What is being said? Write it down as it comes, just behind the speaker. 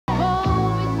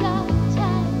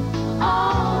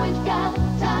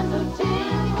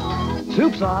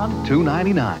Soup's on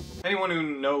 $2.99. Anyone who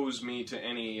knows me to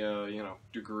any,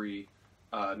 degree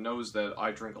knows that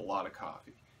I drink a lot of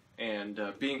coffee. And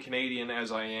being Canadian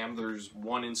as I am, there's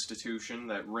one institution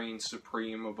that reigns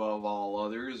supreme above all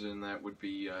others, and that would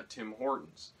be Tim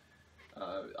Hortons.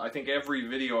 I think every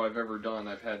video I've ever done,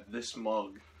 I've had this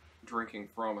mug drinking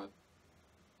from it.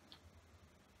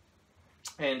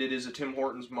 And it is a Tim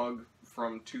Hortons mug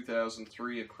from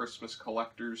 2003, a Christmas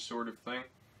collector's sort of thing.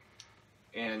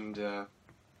 And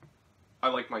I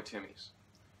like my Timmies.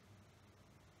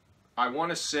 I want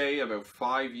to say about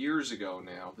 5 years ago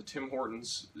now, the Tim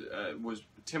Hortons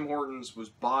was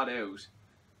bought out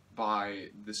by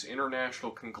this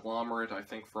international conglomerate, I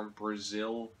think from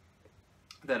Brazil,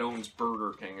 that owns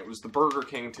Burger King. It was the Burger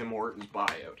King Tim Hortons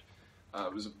buyout.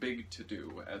 It was a big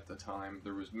to-do at the time.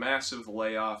 There was massive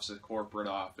layoffs at corporate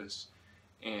office,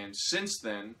 and since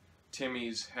then,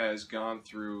 Timmy's has gone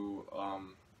through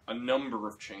a number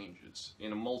of changes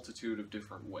in a multitude of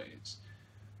different ways.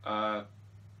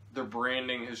 Their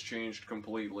branding has changed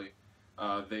completely.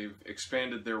 They've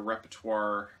expanded their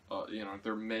repertoire,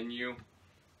 their menu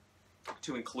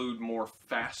to include more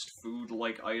fast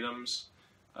food-like items,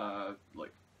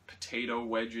 like potato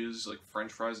wedges, like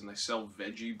French fries, and they sell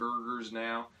veggie burgers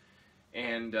now.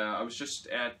 And I was just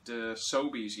at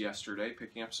Sobeys yesterday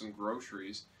picking up some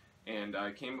groceries, and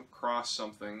I came across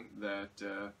something that,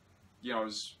 I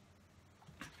was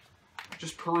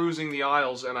just perusing the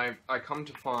aisles, and I come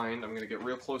to find, I'm going to get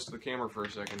real close to the camera for a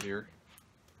second here,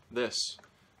 this.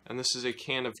 And this is a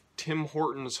can of Tim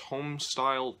Hortons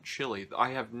Homestyle chili.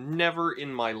 I have never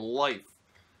in my life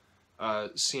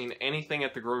seen anything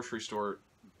at the grocery store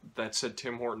that said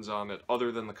Tim Hortons on it,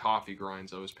 other than the coffee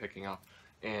grinds I was picking up.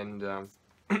 And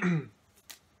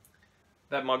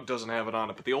that mug doesn't have it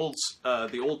on it. But the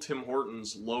old Tim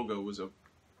Hortons logo was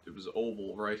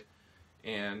oval, right?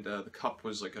 And the cup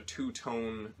was like a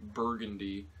two-tone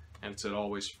burgundy, and it said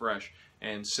 "Always Fresh."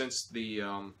 And since the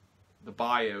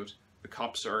buyout, the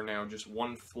cups are now just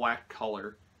one flat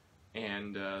color,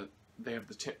 and they have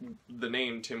the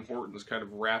name Tim Hortons kind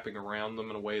of wrapping around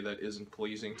them in a way that isn't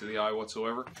pleasing to the eye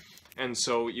whatsoever. And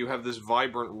so you have this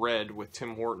vibrant red with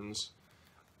Tim Hortons,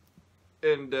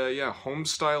 and yeah,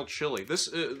 Homestyle chili. This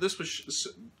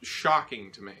was shocking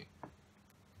to me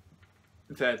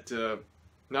that.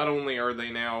 Not only are they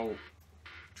now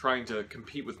trying to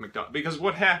compete with McDonald's, because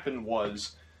what happened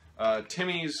was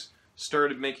Timmy's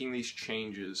started making these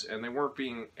changes, and they weren't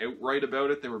being outright about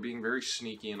it, they were being very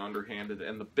sneaky and underhanded,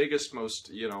 and the biggest,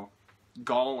 most,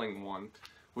 galling one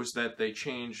was that they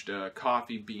changed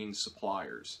coffee bean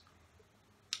suppliers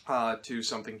to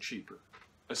something cheaper,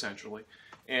 essentially.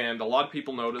 And a lot of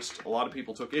people noticed, a lot of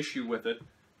people took issue with it,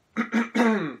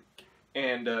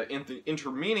 and in the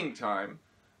intervening time,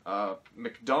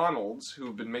 McDonald's,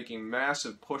 who've been making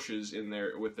massive pushes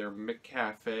with their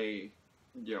McCafe,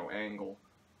 angle,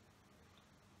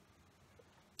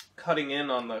 cutting in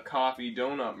on the coffee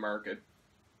donut market,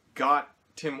 got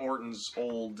Tim Hortons'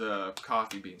 old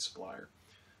coffee bean supplier.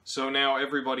 So now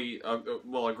everybody,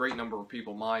 a great number of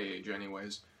people my age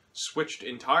anyways, switched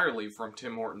entirely from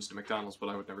Tim Hortons to McDonald's, but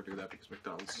I would never do that because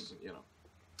McDonald's isn't,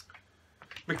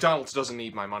 McDonald's doesn't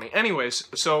need my money. Anyways,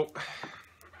 so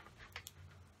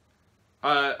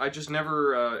I just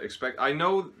never expect. I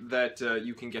know that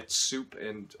you can get soup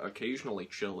and occasionally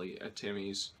chili at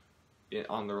Timmy's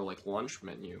on their lunch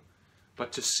menu,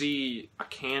 but to see a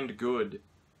canned good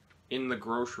in the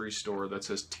grocery store that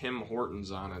says Tim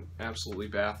Hortons on it, absolutely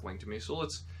baffling to me. So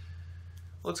let's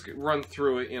run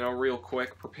through it, real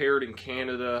quick. Prepared in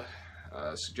Canada,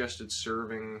 suggested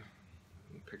serving,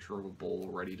 picture of a bowl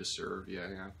ready to serve.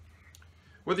 Yeah.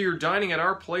 Whether you're dining at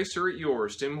our place or at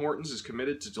yours, Tim Hortons is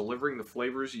committed to delivering the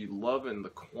flavors you love and the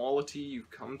quality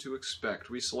you've come to expect.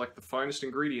 We select the finest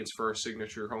ingredients for our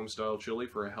signature Homestyle chili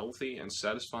for a healthy and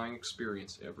satisfying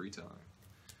experience every time.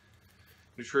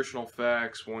 Nutritional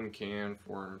facts: 1 can,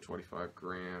 425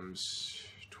 grams,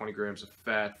 20 grams of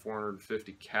fat,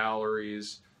 450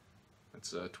 calories.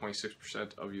 That's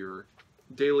 26% of your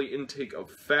daily intake of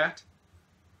fat,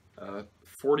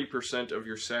 40% of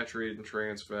your saturated and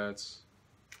trans fats,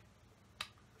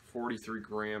 43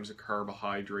 grams of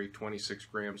carbohydrate, 26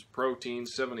 grams of protein,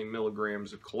 70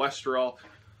 milligrams of cholesterol,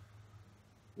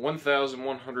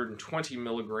 1,120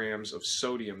 milligrams of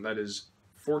sodium. That is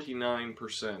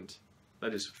 49%.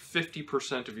 That is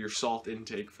 50% of your salt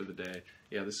intake for the day.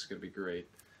 Yeah, this is going to be great.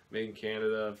 Made in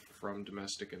Canada, from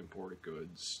domestic and imported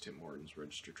goods. Tim Hortons,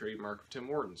 registered trademark of Tim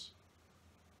Hortons.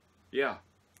 Yeah.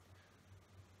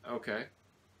 Okay.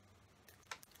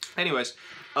 Anyways,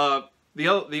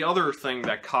 the other thing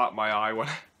that caught my eye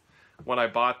when I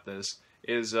bought this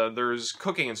is there's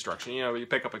cooking instruction. You know, you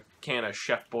pick up a can of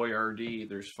Chef Boyardee,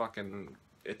 there's fucking,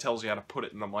 it tells you how to put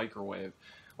it in the microwave.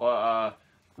 Well,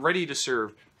 ready to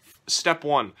serve. Step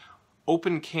 1,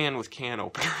 open can with can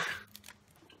opener.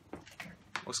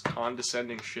 Most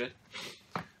condescending shit.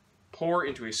 Pour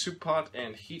into a soup pot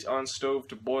and heat on stove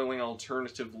to boiling,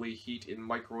 alternatively heat in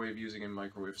microwave using a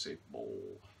microwave-safe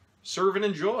bowl. Serve and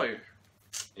enjoy.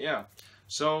 Yeah.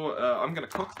 So, I'm gonna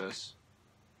cook this,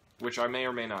 which I may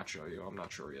or may not show you. I'm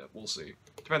not sure yet. We'll see.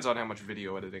 Depends on how much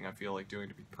video editing I feel like doing,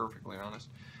 to be perfectly honest.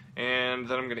 And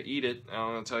then I'm gonna eat it, and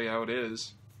I'm gonna tell you how it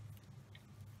is.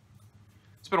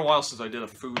 It's been a while since I did a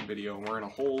food video, and we're in a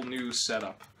whole new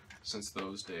setup since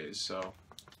those days, so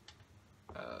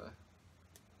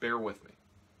bear with me.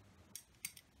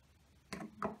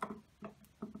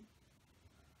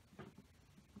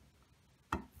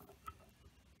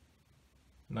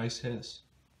 Nice hiss.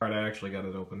 Alright, I actually got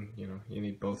it open. You know, you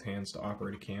need both hands to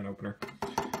operate a can opener.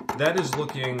 That is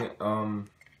looking, put it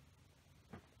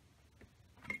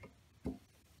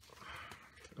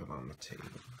on the table.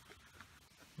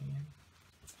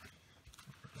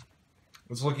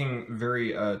 It's looking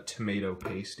very, tomato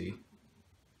pasty.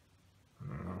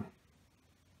 I don't know.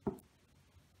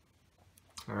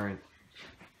 Alright.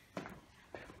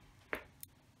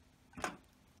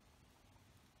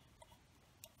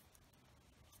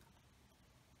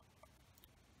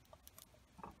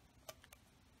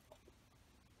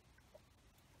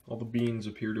 All the beans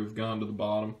appear to have gone to the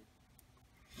bottom.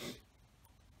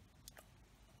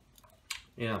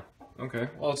 Yeah, okay.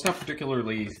 Well, it's not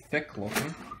particularly thick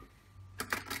looking.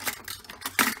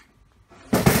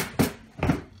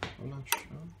 I'm not sure.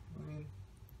 I mean,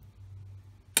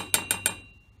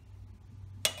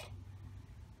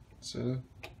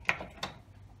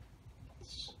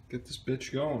 let's get this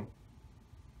bitch going.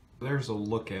 There's a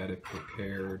look at it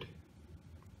prepared.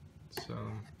 So,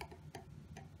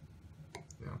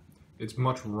 yeah. It's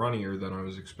much runnier than I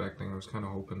was expecting. I was kind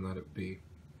of hoping that it'd be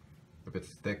a bit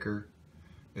thicker.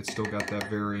 It's still got that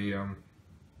very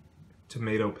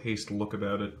tomato paste look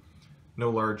about it. No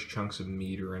large chunks of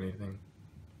meat or anything.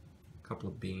 A couple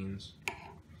of beans.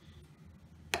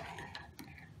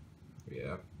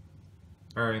 Yeah.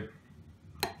 Alright.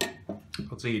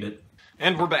 Let's eat it.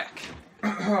 And we're back.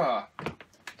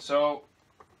 So,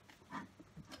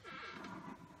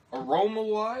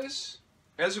 aroma-wise,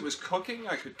 as it was cooking,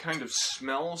 I could kind of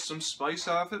smell some spice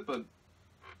off it, but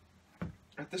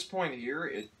at this point here,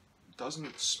 it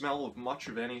doesn't smell of much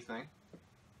of anything.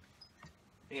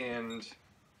 And,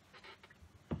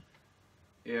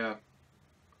 yeah.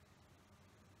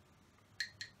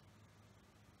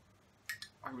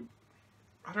 I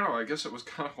don't know, I guess I was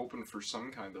kind of hoping for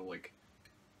some kind of, like,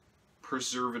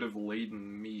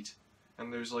 preservative-laden meat.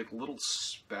 And there's, like, little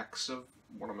specks of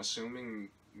what I'm assuming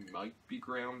might be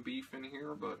ground beef in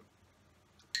here, but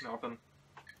nothing.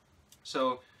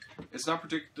 So, it's not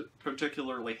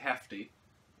particularly hefty.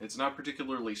 It's not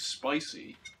particularly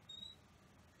spicy.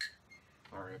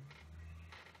 Alright.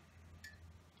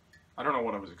 I don't know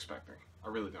what I was expecting. I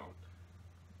really don't.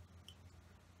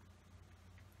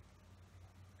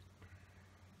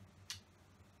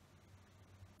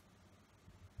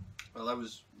 Well,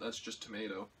 that's just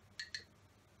tomato.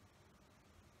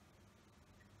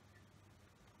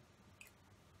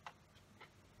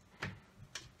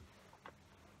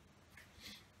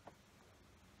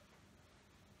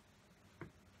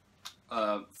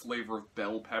 Flavor of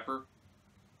bell pepper.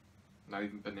 Not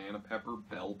even banana pepper,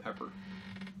 bell pepper.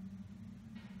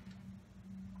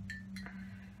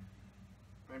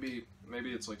 Maybe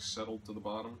it's like settled to the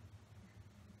bottom.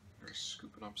 They're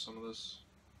scooping up some of this.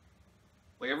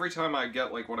 Like every time I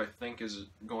get like what I think is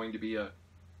going to be a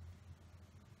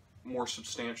more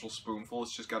substantial spoonful,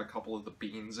 it's just got a couple of the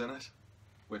beans in it.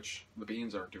 Which, the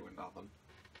beans aren't doing nothing.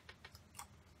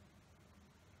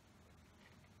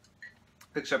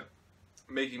 Except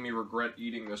making me regret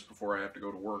eating this before I have to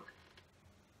go to work.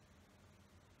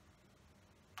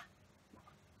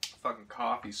 Fucking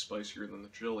coffee's spicier than the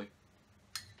chili.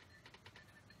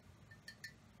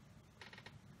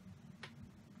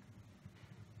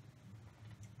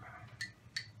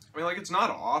 I mean, like, it's not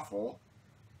awful.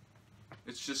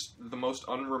 It's just the most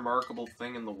unremarkable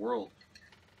thing in the world.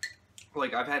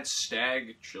 Like, I've had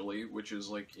stag chili, which is,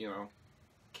 like, you know,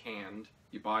 canned.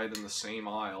 You buy it in the same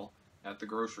aisle at the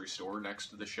grocery store next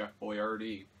to the Chef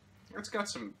Boyardee. It's got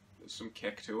some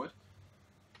kick to it.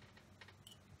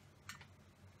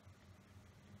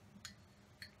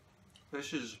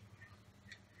 This is,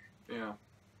 yeah.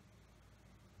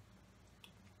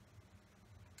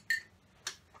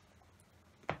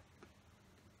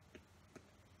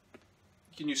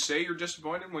 Can you say you're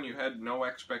disappointed when you had no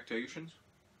expectations?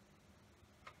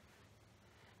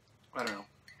 I don't know.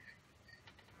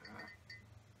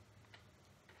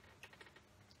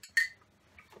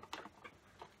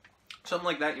 Something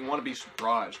like that, you want to be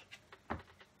surprised.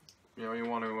 You know, you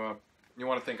want to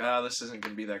think, this isn't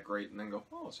going to be that great, and then go,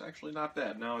 oh, it's actually not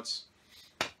bad. No, it's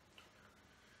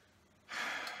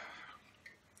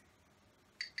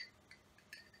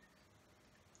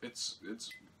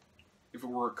if it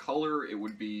were a color, it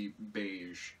would be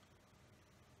beige,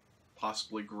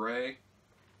 possibly gray.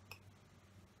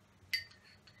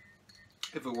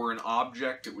 If it were an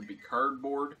object, it would be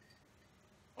cardboard.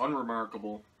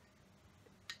 Unremarkable.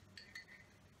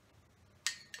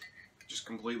 Just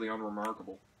completely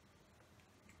unremarkable.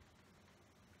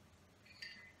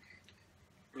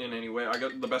 In any way,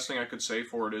 the best thing I could say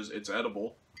for it is it's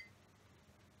edible.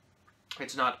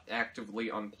 It's not actively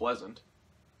unpleasant.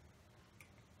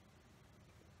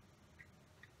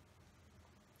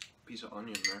 Piece of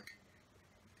onion there.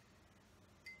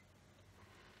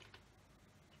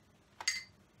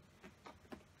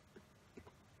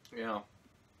 Yeah.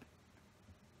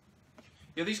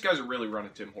 Yeah, these guys are really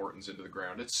running Tim Hortons into the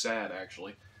ground. It's sad,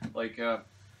 actually. Like, there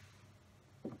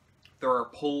are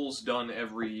polls done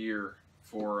every year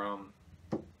for, I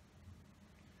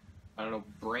don't know,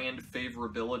 brand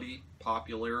favorability,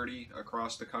 popularity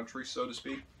across the country, so to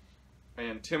speak.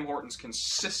 And Tim Hortons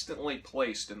consistently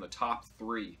placed in the top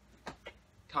three.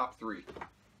 Top three.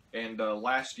 And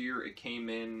last year it came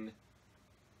in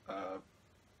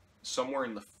somewhere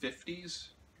in the 50s,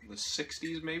 the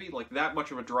 60s maybe, like that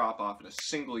much of a drop off in a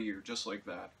single year, just like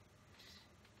that.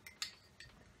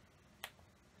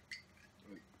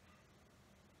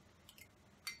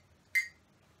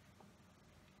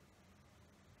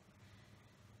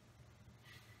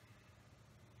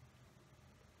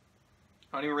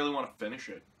 I don't even really want to finish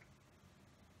it.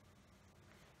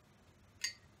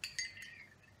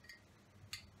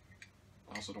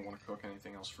 I also don't want to cook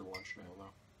anything else for lunch now, though.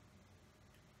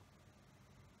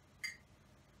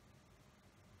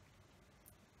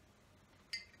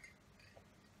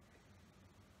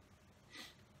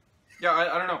 Yeah,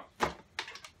 I don't know.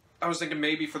 I was thinking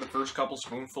maybe for the first couple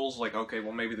spoonfuls, like, okay,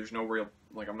 well, maybe there's no real,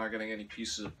 like, I'm not getting any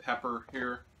pieces of pepper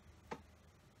here.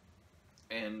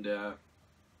 And,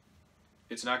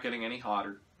 it's not getting any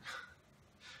hotter.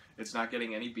 It's not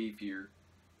getting any beefier.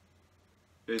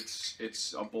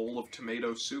 It's a bowl of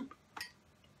tomato soup.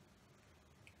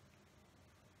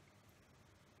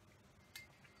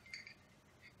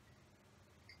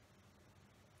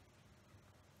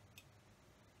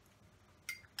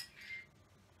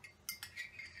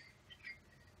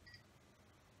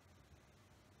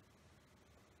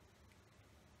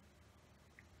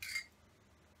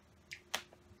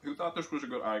 Who thought this was a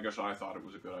good... I guess I thought it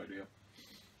was a good idea.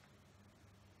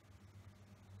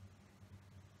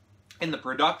 In the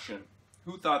production,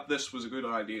 who thought this was a good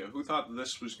idea? Who thought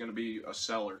this was going to be a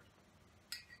seller?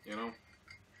 You know?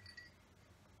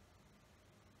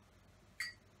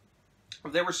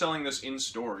 If they were selling this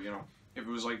in-store, you know, if it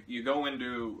was like you go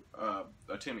into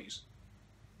a Timmy's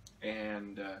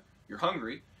and you're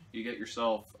hungry, you get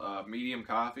yourself a medium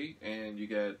coffee and you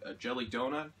get a jelly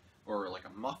donut or like a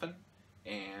muffin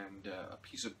and a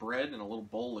piece of bread and a little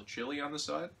bowl of chili on the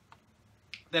side,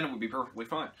 then it would be perfectly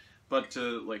fine. But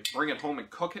to like bring it home and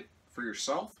cook it for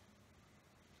yourself,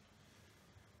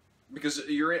 because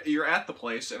you're at the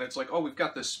place and it's like, oh, we've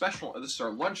got this special, this is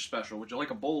our lunch special, would you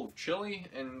like a bowl of chili?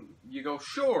 And you go,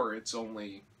 sure, it's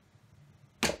only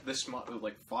this much,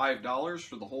 like $5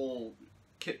 for the whole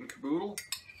kit and caboodle.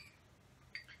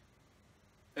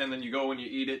 And then you go and you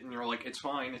eat it and you're like, it's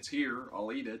fine, it's here,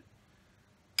 I'll eat it.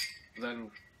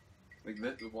 Then, like,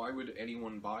 why would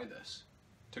anyone buy this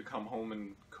to come home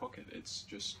and cook it? It's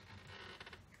just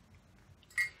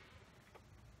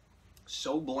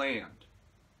so bland.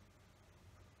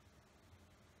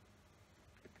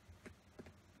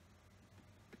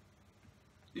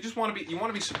 You just want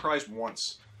to be surprised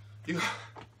once.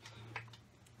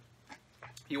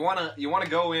 You want to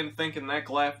go in thinking that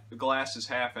glass is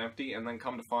half empty and then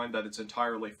come to find that it's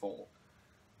entirely full.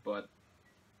 But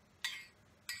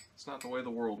it's not the way the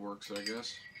world works, I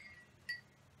guess.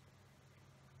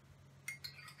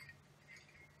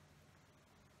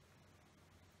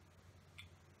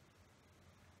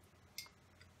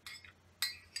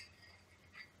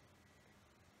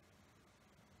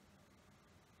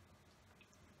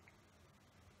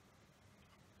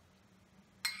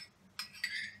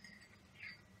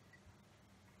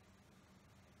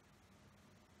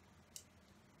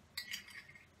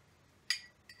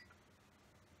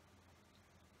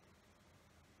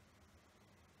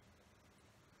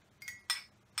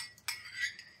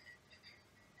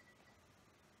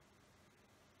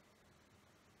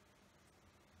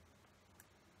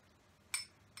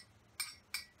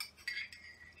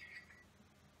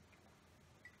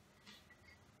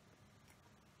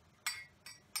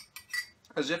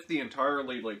 As if the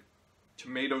entirely, like,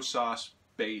 tomato sauce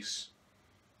base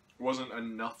wasn't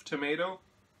enough tomato,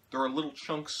 there are little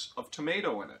chunks of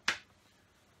tomato in it.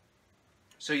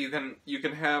 So you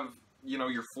can have, you know,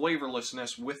 your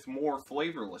flavorlessness with more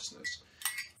flavorlessness.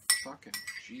 Fucking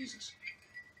Jesus.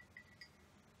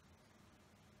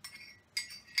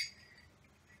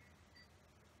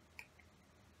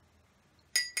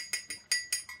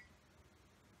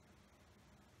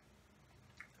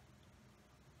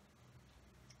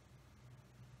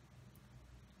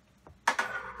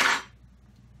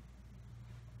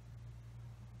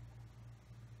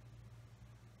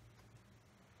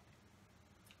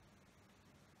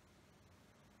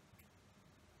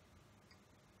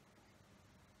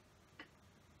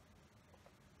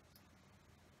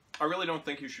 I really don't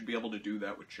think you should be able to do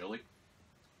that with chili,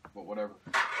 but whatever.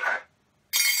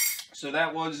 So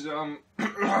that was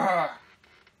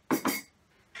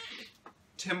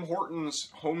Tim Hortons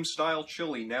Homestyle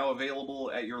chili, now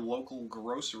available at your local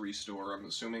grocery store. I'm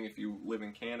assuming if you live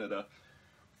in Canada.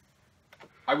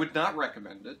 I would not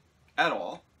recommend it at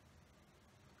all.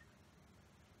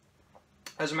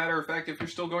 As a matter of fact, if you're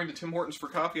still going to Tim Hortons for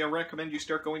coffee, I recommend you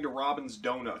start going to Robin's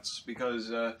Donuts, because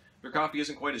their coffee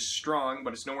isn't quite as strong,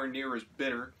 but it's nowhere near as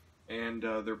bitter, and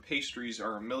their pastries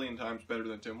are a million times better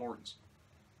than Tim Hortons.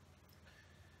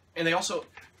 And they also,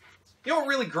 you know what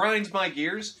really grinds my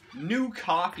gears? New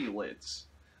coffee lids.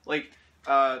 Like,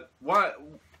 what?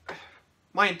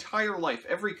 My entire life,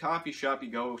 every coffee shop you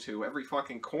go to, every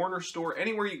fucking corner store,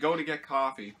 anywhere you go to get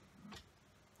coffee,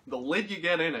 the lid you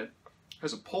get in it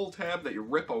has a pull tab that you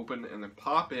rip open and then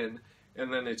pop in,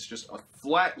 and then it's just a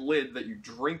flat lid that you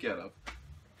drink out of.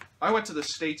 I went to the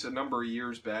States a number of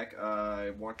years back.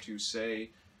 I want to say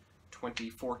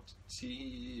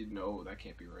 2014. No, that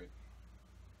can't be right.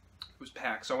 It was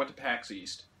PAX. So I went to PAX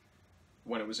East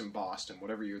when it was in Boston,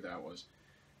 whatever year that was.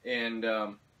 And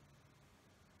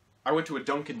I went to a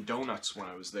Dunkin' Donuts when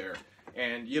I was there.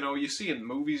 And, you know, you see in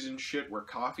movies and shit where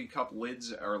coffee cup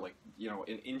lids are, like, you know,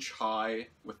 an inch high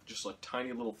with just a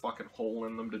tiny little fucking hole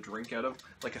in them to drink out of.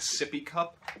 Like a sippy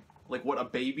cup. Like what a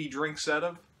baby drinks out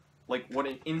of. Like what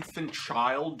an infant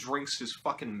child drinks his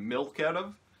fucking milk out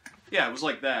of. Yeah, it was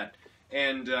like that.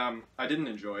 And I didn't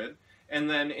enjoy it. And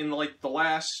then in, like, the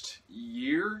last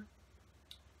year,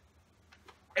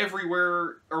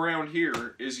 everywhere around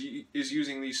here is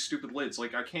using these stupid lids.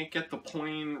 Like, I can't get the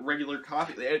plain, regular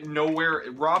coffee. Nowhere.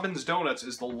 Robin's Donuts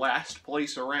is the last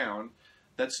place around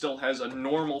that still has a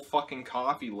normal fucking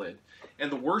coffee lid.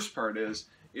 And the worst part is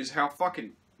how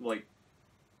fucking, like,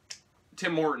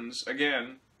 Tim Hortons,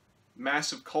 again,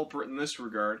 massive culprit in this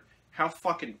regard, how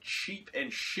fucking cheap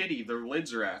and shitty their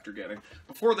lids are after getting.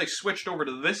 Before they switched over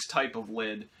to this type of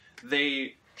lid,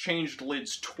 they changed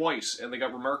lids twice, and they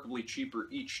got remarkably cheaper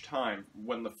each time.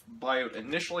 When the buyout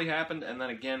initially happened, and then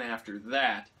again after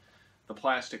that, the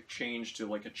plastic changed to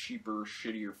like a cheaper,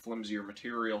 shittier, flimsier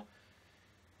material.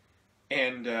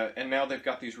 And now they've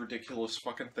got these ridiculous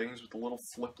fucking things with a little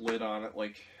flip lid on it.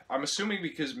 Like, I'm assuming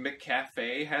because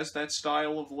McCafe has that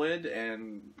style of lid,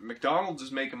 and McDonald's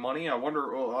is making money. I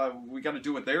wonder, we got to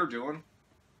do what they're doing.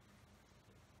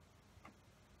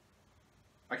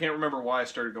 I can't remember why I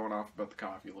started going off about the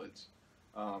coffee lids.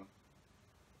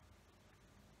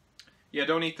 Yeah,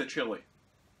 don't eat the chili.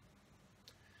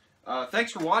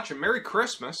 Thanks for watching. Merry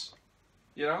Christmas.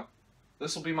 You know?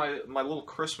 This will be my little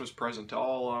Christmas present to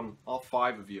all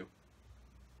 5 of you.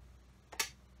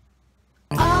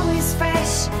 Always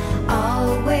fresh,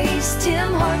 always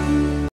Tim Hortons.